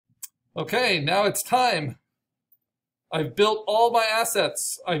Okay, now it's time. I've built all my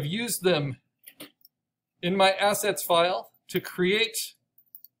assets. I've used them in my assets file to create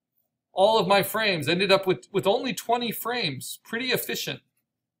all of my frames. I ended up with only 20 frames, pretty efficient,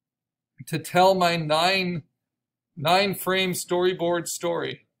 to tell my nine frame storyboard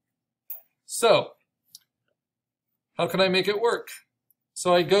story. So, how can I make it work?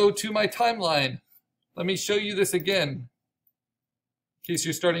 So I go to my timeline. Let me show you this again, in case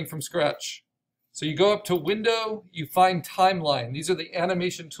you're starting from scratch. So you go up to Window, you find Timeline. These are the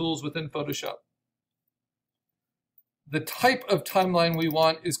animation tools within Photoshop. The type of timeline we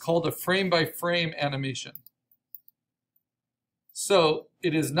want is called a frame-by-frame animation. So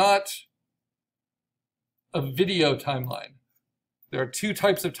it is not a video timeline. There are two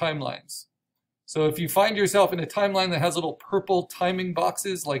types of timelines. So if you find yourself in a timeline that has little purple timing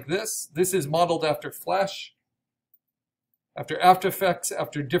boxes like this is modeled after Flash, after After Effects,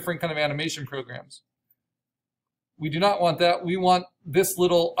 after different kind of animation programs. We do not want that. We want this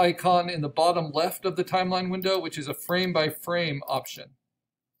little icon in the bottom left of the timeline window, which is a frame-by-frame option.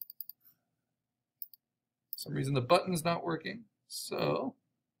 For some reason the button's not working, so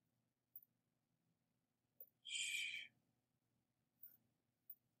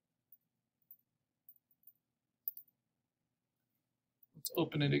let's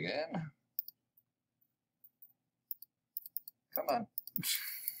open it again. Come on.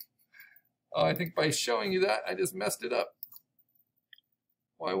 Oh, I think by showing you that, I just messed it up.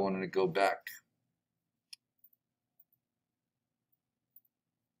 Why won't it go back?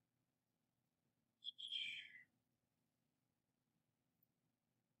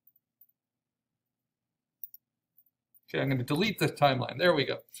 Okay, I'm going to delete the timeline. There we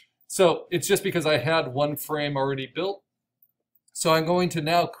go. So it's just because I had one frame already built. So I'm going to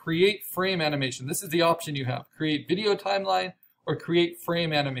now create frame animation. This is the option you have. Create video timeline or create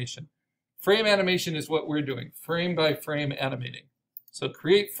frame animation. Frame animation is what we're doing, frame by frame animating. So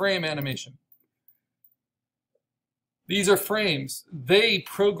create frame animation. These are frames. They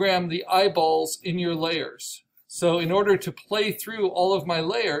program the eyeballs in your layers. So in order to play through all of my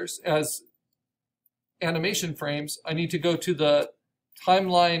layers as animation frames, I need to go to the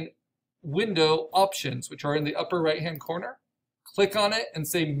timeline window options, which are in the upper right-hand corner. Click on it and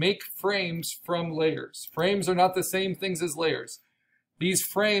say make frames from layers. Frames are not the same things as layers. These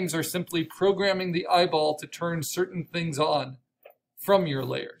frames are simply programming the eyeball to turn certain things on from your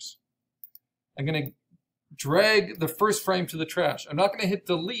layers. I'm going to drag the first frame to the trash. I'm not going to hit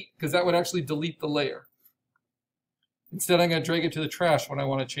delete because that would actually delete the layer. Instead, I'm going to drag it to the trash when I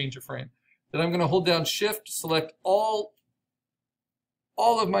want to change a frame. Then I'm going to hold down Shift, select all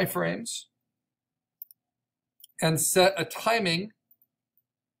of my frames, and set a timing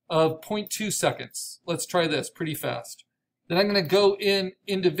of 0.2 seconds. Let's try this pretty fast. Then I'm going to go in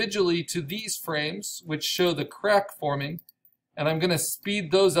individually to these frames, which show the crack forming, and I'm going to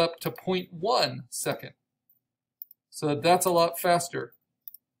speed those up to 0.1 second. So that's a lot faster.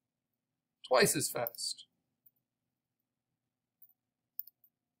 Twice as fast.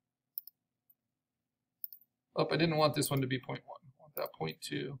 Oh, I didn't want this one to be 0.1. I want that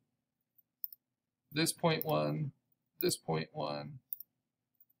 0.2. This 0.1, this 0.1.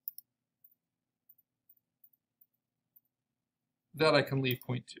 That I can leave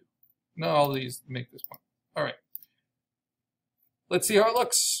 0.2. Now all these make this point. All right. Let's see how it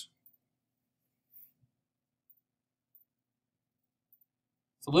looks.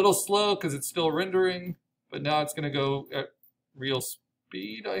 It's a little slow because it's still rendering, but now it's going to go at real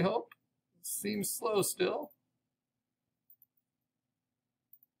speed, I hope. It seems slow still.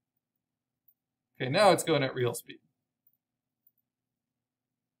 Okay, now it's going at real speed.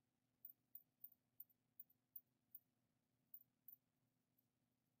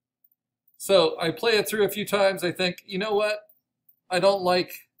 So I play it through a few times. I think, you know what? I don't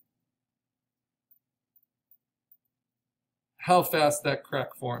like how fast that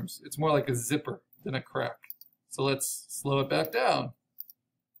crack forms. It's more like a zipper than a crack. So let's slow it back down.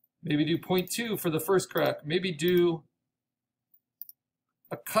 Maybe do 0.2 for the first crack. Maybe do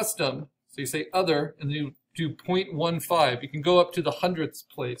a custom. So you say other, and then you do 0.15. You can go up to the hundredths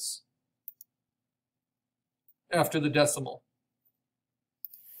place after the decimal.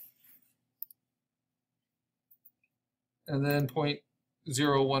 And then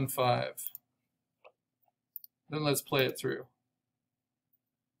 0.015. Then let's play it through.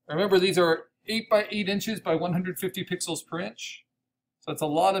 Remember, these are 8 by 8 inches by 150 pixels per inch. So it's a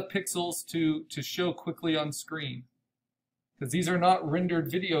lot of pixels to show quickly on screen. Because these are not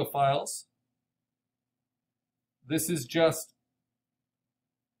rendered video files. This is just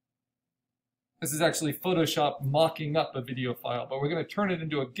This is actually Photoshop mocking up a video file, but we're going to turn it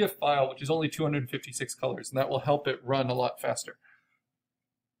into a GIF file, which is only 256 colors, and that will help it run a lot faster.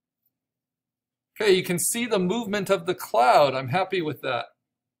 Okay, you can see the movement of the cloud. I'm happy with that.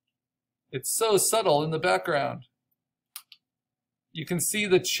 It's so subtle in the background. You can see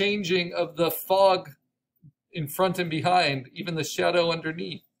the changing of the fog in front and behind, even the shadow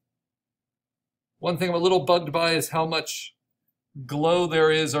underneath. One thing I'm a little bugged by is how much glow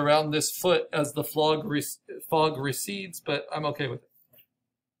there is around this foot as the fog recedes, but I'm okay with it.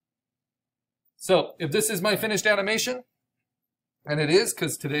 So if this is my finished animation, and it is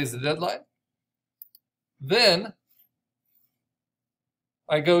because today's the deadline, then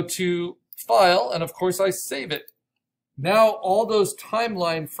I go to File, and of course I save it. Now all those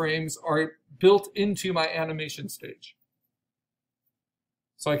timeline frames are built into my animation stage.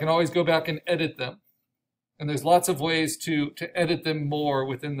 So I can always go back and edit them. And there's lots of ways to edit them more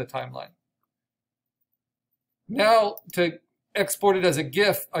within the timeline. Now, to export it as a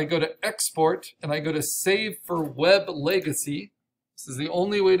GIF, I go to Export, and I go to Save for Web Legacy. This is the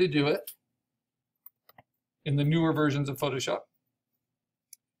only way to do it in the newer versions of Photoshop.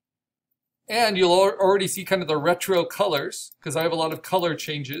 And you'll already see kind of the retro colors, because I have a lot of color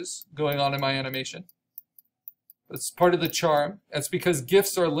changes going on in my animation. That's part of the charm. That's because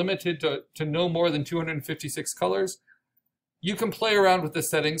GIFs are limited to no more than 256 colors. You can play around with the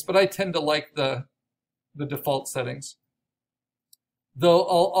settings, but I tend to like the default settings. Though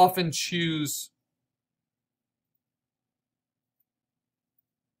I'll often choose,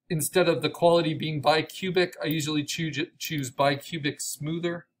 instead of the quality being bicubic, I usually choose bicubic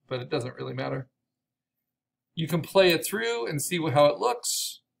smoother, but it doesn't really matter. You can play it through and see how it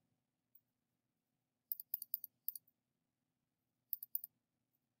looks.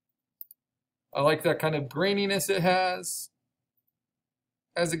 I like that kind of graininess it has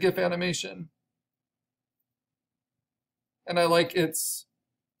as a GIF animation. And I like its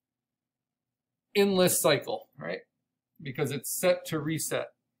endless cycle, right? Because it's set to reset.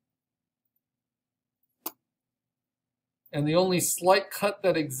 And the only slight cut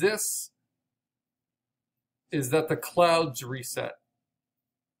that exists is that the clouds reset.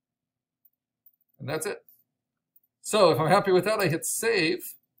 And that's it. So if I'm happy with that, I hit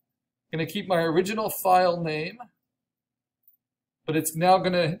save. I'm going to keep my original file name, but it's now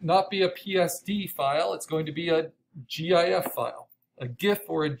going to not be a PSD file. It's going to be a GIF file, a GIF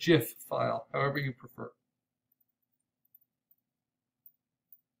or a GIF file, however you prefer.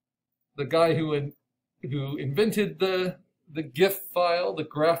 The guy who invented the GIF file, the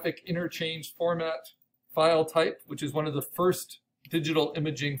graphic interchange format file type, which is one of the first digital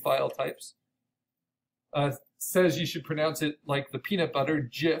imaging file types, says you should pronounce it like the peanut butter,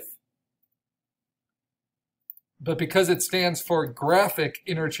 GIF. But because it stands for graphic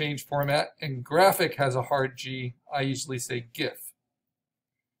interchange format, and graphic has a hard G, I usually say GIF.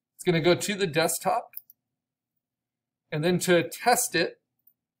 It's going to go to the desktop, and then to test it,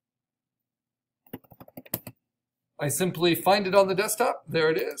 I simply find it on the desktop.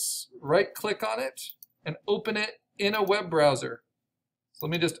 There it is. Right-click on it, and open it in a web browser. So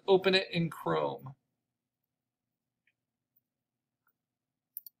let me just open it in Chrome.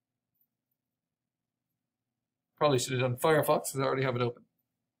 Probably should have done Firefox because I already have it open.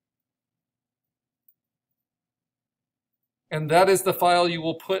 And that is the file you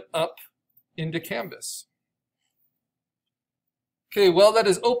will put up into Canvas. Okay, well, that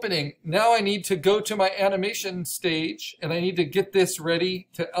is opening. Now I need to go to my animation stage, and I need to get this ready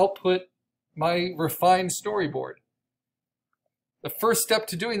to output my refined storyboard. The first step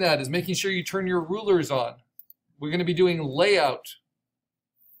to doing that is making sure you turn your rulers on. We're going to be doing layout.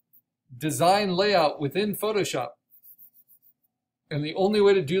 Design layout within Photoshop. And the only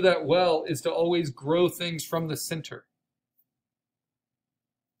way to do that well is to always grow things from the center.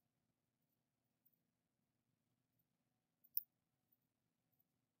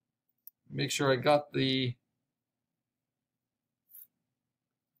 Make sure I got the...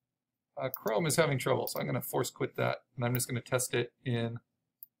 Chrome is having trouble, so I'm going to force quit that, and I'm just going to test it in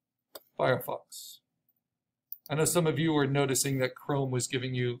Firefox. I know some of you were noticing that Chrome was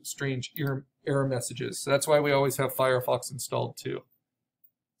giving you strange error messages. So that's why we always have Firefox installed too.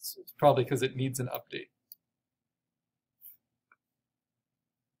 It's probably because it needs an update.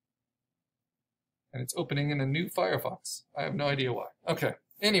 And it's opening in a new Firefox. I have no idea why. Okay,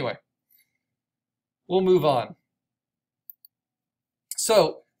 anyway, we'll move on.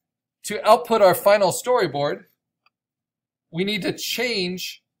 So to output our final storyboard, we need to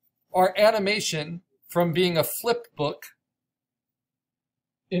change our animation from being a flip book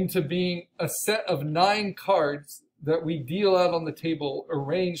into being a set of 9 cards that we deal out on the table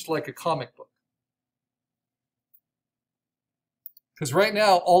arranged like a comic book. Because right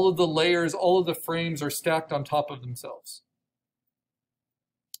now, all of the layers, all of the frames are stacked on top of themselves.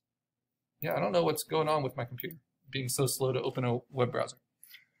 Yeah, I don't know what's going on with my computer, being so slow to open a web browser.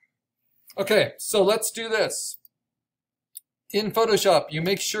 Okay, so let's do this. In Photoshop, you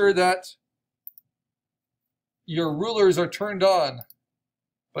make sure that your rulers are turned on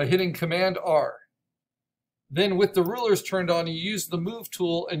by hitting Command R. Then with the rulers turned on, you use the Move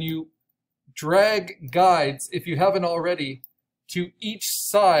tool and you drag guides, if you haven't already, to each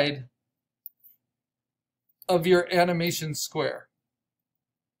side of your animation square.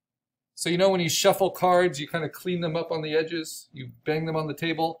 So you know when you shuffle cards, you kind of clean them up on the edges, you bang them on the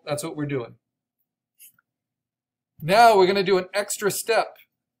table. That's what we're doing. Now we're going to do an extra step,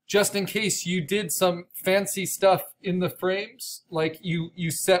 just in case you did some fancy stuff in the frames, like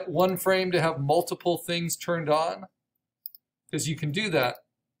you set one frame to have multiple things turned on, because you can do that.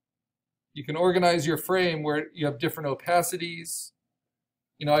 You can organize your frame where you have different opacities.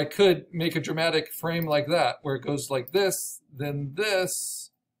 You know, I could make a dramatic frame like that, where it goes like this, then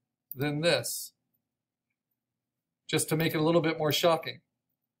this, then this, just to make it a little bit more shocking.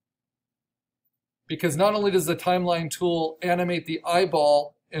 Because not only does the timeline tool animate the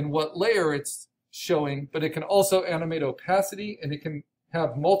eyeball and what layer it's showing, but it can also animate opacity, and it can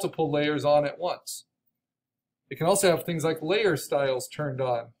have multiple layers on at once. It can also have things like layer styles turned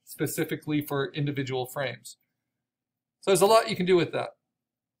on, specifically for individual frames. So there's a lot you can do with that.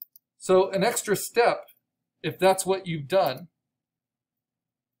 So an extra step, if that's what you've done,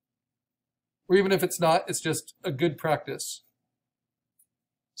 or even if it's not, it's just a good practice.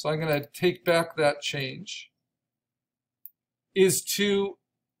 So I'm going to take back that change, is to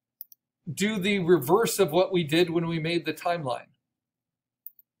do the reverse of what we did when we made the timeline.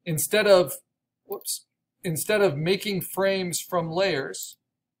 Instead of making frames from layers,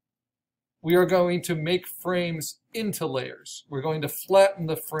 we are going to make frames into layers. We're going to flatten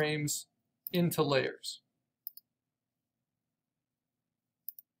the frames into layers.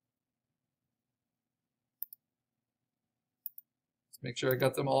 Let's make sure I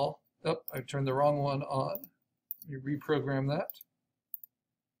got them all. Oh, I turned the wrong one on. Let me reprogram that.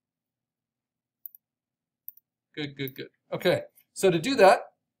 Good, good, good. Okay, so to do that,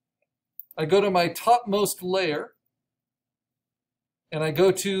 I go to my topmost layer, and I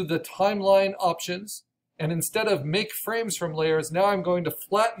go to the timeline options, and instead of make frames from layers, now I'm going to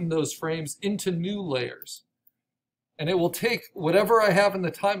flatten those frames into new layers. And it will take whatever I have in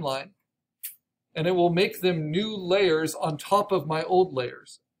the timeline, and it will make them new layers on top of my old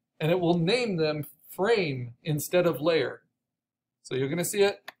layers. And it will name them frame instead of layer. So you're going to see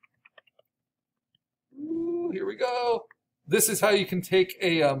it. Ooh, here we go. This is how you can take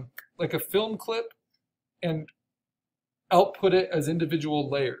a like a film clip and output it as individual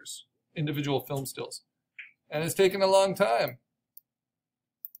layers, individual film stills. And it's taken a long time,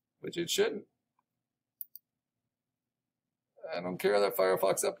 which it shouldn't. I don't care that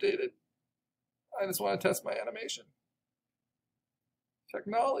Firefox updated. I just want to test my animation.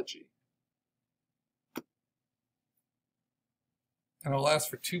 Technology. And it'll ask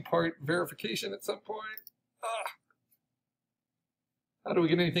for two-part verification at some point. How do we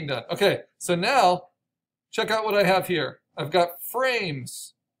get anything done? Okay, so now, check out what I have here. I've got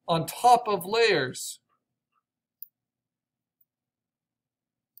frames on top of layers.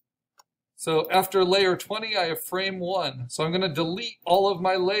 So after layer 20, I have frame 1. So I'm going to delete all of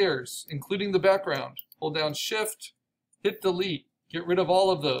my layers, including the background. Hold down Shift, hit delete, get rid of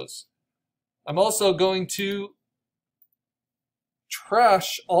all of those. I'm also going to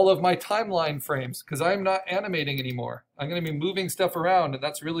trash all of my timeline frames because I'm not animating anymore. I'm going to be moving stuff around, and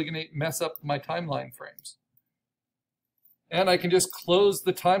that's really going to mess up my timeline frames. And I can just close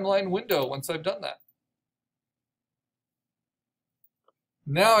the timeline window once I've done that.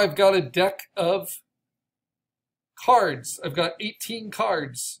 Now I've got a deck of cards. I've got 18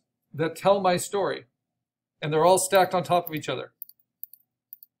 cards that tell my story, and they're all stacked on top of each other.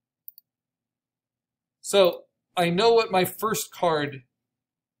 So I know what my first card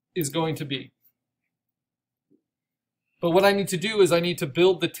is going to be. But what I need to do is I need to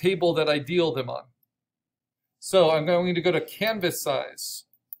build the table that I deal them on. So I'm going to go to canvas size,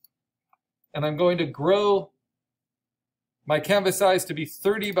 and I'm going to grow my canvas size to be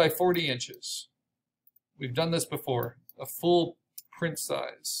 30 by 40 inches. We've done this before, a full print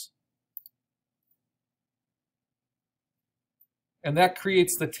size. And that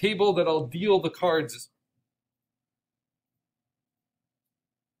creates the table that I'll deal the cards.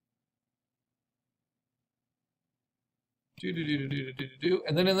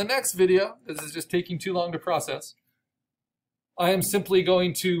 And then in the next video, this is just taking too long to process, I am simply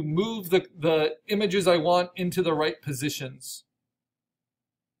going to move the images I want into the right positions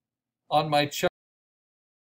on my